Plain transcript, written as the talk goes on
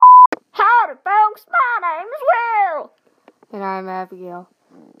And I'm Abigail.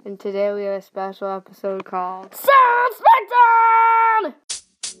 And today we have a special episode called smackdown!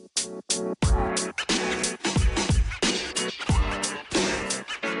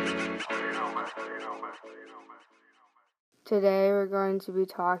 Today we're going to be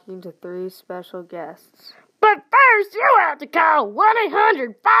talking to 3 special guests. But first, you have to call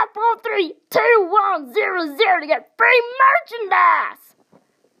 1-800-543-2100 to get free merchandise!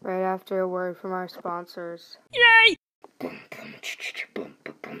 Right after a word from our sponsors. Yay!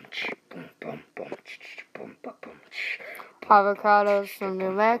 Avocados from New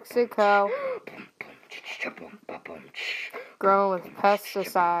Mexico, grown with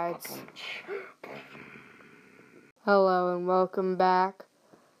pesticides. Hello and welcome back.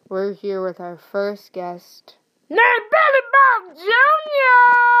 We're here with our first guest, Name Billy Bob Jr.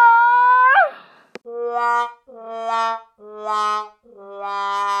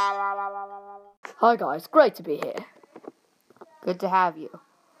 Hi guys, great to be here. Good to have you.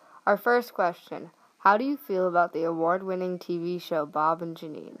 Our first question, how do you feel about the award-winning TV show Bob and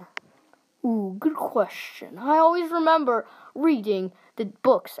Janine? Ooh, good question. I always remember reading the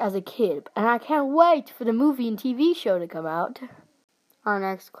books as a kid, and I can't wait for the movie and TV show to come out. Our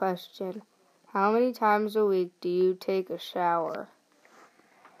next question, how many times a week do you take a shower?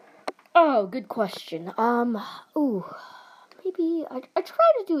 Oh, good question. Maybe I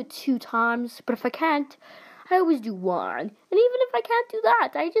try to do it 2 times, but if I can't, I always do 1. And even if I can't do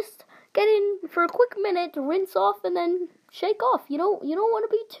that, I just get in for a quick minute to rinse off and then shake off. You don't want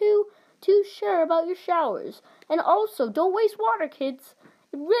to be too sure about your showers. And also, don't waste water, kids.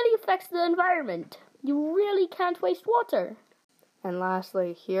 It really affects the environment. You really can't waste water. And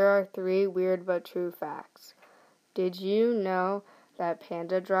lastly, here are 3 weird but true facts. Did you know that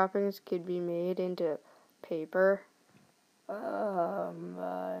panda droppings could be made into paper?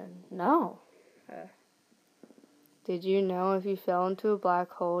 No. Did you know if you fell into a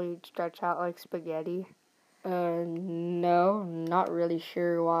black hole, you'd stretch out like spaghetti? No, not really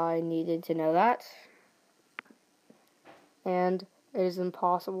sure why I needed to know that. And it is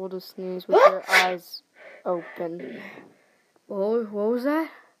impossible to sneeze with your eyes open. What was that?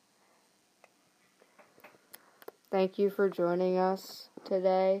 Thank you for joining us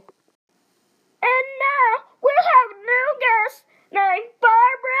today. And now we'll have a new guest named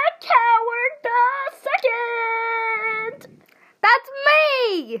Barbara Coward II. That's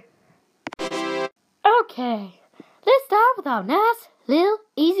me! Okay, let's start with our nice, little,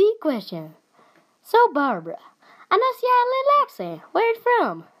 easy question. So, Barbara, I know you had a little accent. Where you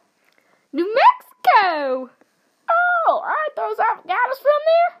from? New Mexico! Oh, aren't those avocados from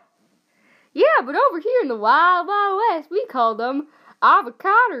there? Yeah, but over here in the Wild Wild West, we call them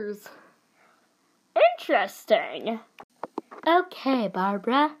avocados. Interesting. Okay,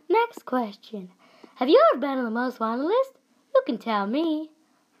 Barbara, next question. Have you ever been on the most wanted list? You can tell me.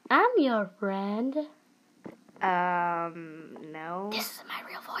 I'm your friend. No. This is my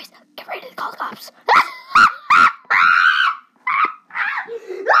real voice. Get ready to call the cops.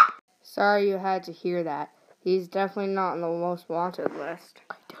 Sorry you had to hear that. He's definitely not on the most wanted list.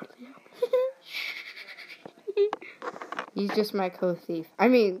 I totally am. He's just my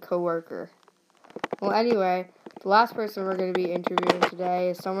co-worker. Well, anyway, the last person we're going to be interviewing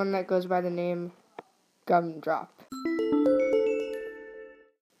today is someone that goes by the name Gumdrop.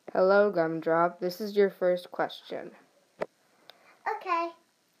 Hello, Gumdrop. This is your first question. Okay.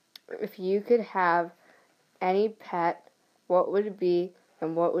 If you could have any pet, what would it be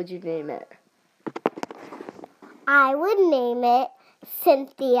and what would you name it? I would name it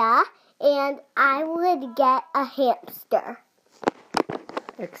Cynthia, and I would get a hamster.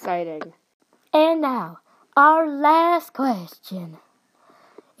 Exciting. And now, our last question.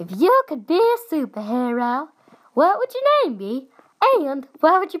 If you could be a superhero, what would your name be? And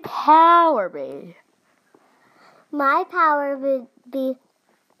what would your power be? My power would be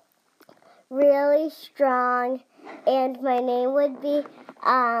really strong, and my name would be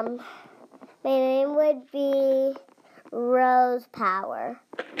Rose Power.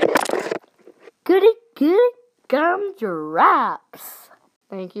 Goody gumdrops.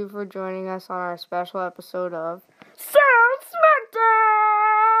 Thank you for joining us on our special episode of Smackdown!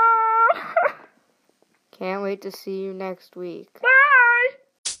 Can't wait to see you next week. Bye!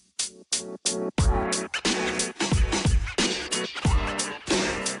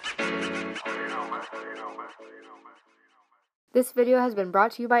 This video has been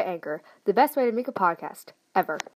brought to you by Anchor, the best way to make a podcast ever.